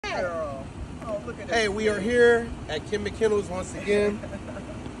girl. Oh, look at Hey, we are here at Kim McKinnell's once again.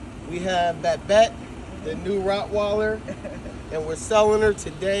 We have Bet, the new Rottweiler, and we're selling her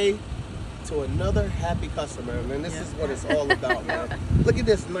today to another happy customer. And this is what it's all about, man. Look at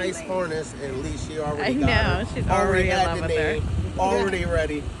this nice harness and leash. She already got her. She's already in love with her. Already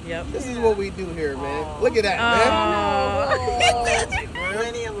ready. Yep. This is what we do here, man. Look at that, man.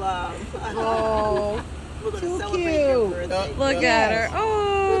 Plenty of love. Oh, We're going to too celebrate your cute. birthday. Look at her.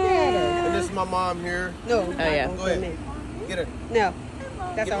 Oh. Look at her. And this is my mom here. No. Oh, yeah. Go ahead. Get her. No.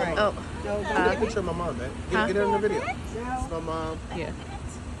 That's Get all my right. mom. Oh. No, Get don't a picture of my mom, man. Get her in the video. This is my mom. Yeah.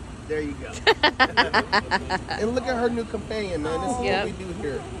 There you go. And look at her new companion, man. This is what we do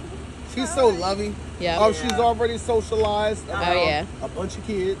here. She's so lovey. Yeah. Oh, she's already socialized. Yeah. A bunch of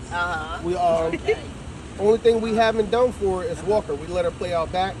kids. We Okay. only thing we haven't done for her is walk her. We let her play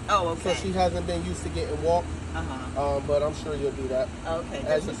out back. Oh, okay. So she hasn't been used to getting walked. But I'm sure you'll do that. Okay.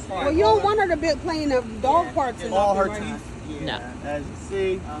 As you see. Well, you don't want her to be playing the dog parts and All her nothing, right? teeth. No. As you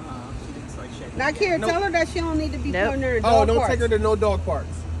see. She looks like shit. Now, Kira, tell her that she don't need to be putting her in dog Oh, don't parts. take her to no dog parks.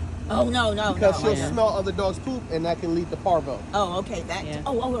 Oh, no. Because she'll smell other dogs' poop and that can lead to parvo. Oh, okay. That. Yeah.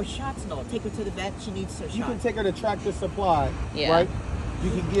 Oh, her shots. No, take her to the vet. She needs her You can shots. take her to Tractor Supply, Yeah. right?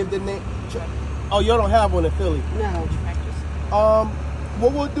 You can give the name. Oh, you don't have one in Philly. No.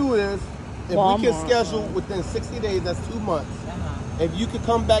 What we'll do is, if we Walmart. can schedule within 60 days, that's 2 months. If you could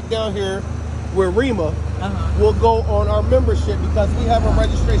come back down here with Rima, we'll go on our membership because we have a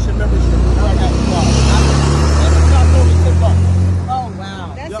registration membership. Oh,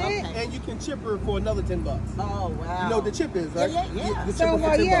 wow. That's it? And you can chip her for another $10. Oh, wow. You know what the chip is, right? Yeah. The So, chip is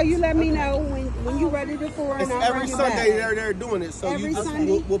for $10. you let me know when you're ready to for her It's and I'll every bring you Sunday back. they're doing it. So Every you just,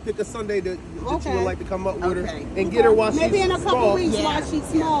 Sunday? we'll pick a Sunday that you would like to come up with her Okay. and get her while Maybe she's in a couple small. weeks while she's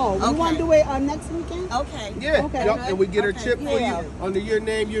small. We want to do it next weekend? Okay. Yeah, Okay. yup, and we get her chip for Yeah. you under your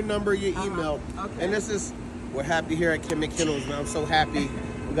name, your number, your email. Okay. And this is, we're happy here at Kim McKinnell's, man. I'm so happy.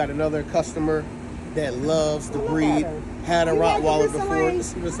 We got another customer that loves the breed, had a Rottweiler before. This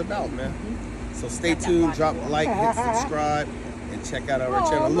is what it's about, man. So stay tuned, drop a like, hit subscribe, and check out our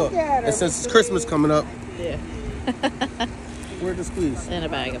channel. Look, at her. and since it's Christmas coming up, Yeah. where's the squeeze? And a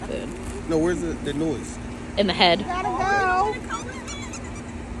bag of food. No, where's the noise? In the head. Gotta go.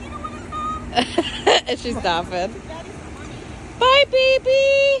 And she's stopping. Bye,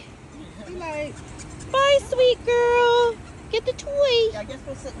 baby. She like, Bye, sweet girl. Get the toy. Yeah, I guess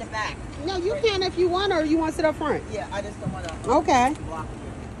we'll sit in the back. no, you can if you want, or you want to sit up front. Yeah, I just don't want to Okay. block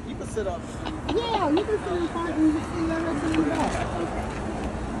you. You can sit up. Yeah, you can sit in front and just see her to the back.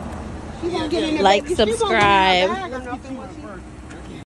 She won't get in the Like, bag. She won't get in her subscribe. bag or nothing when she-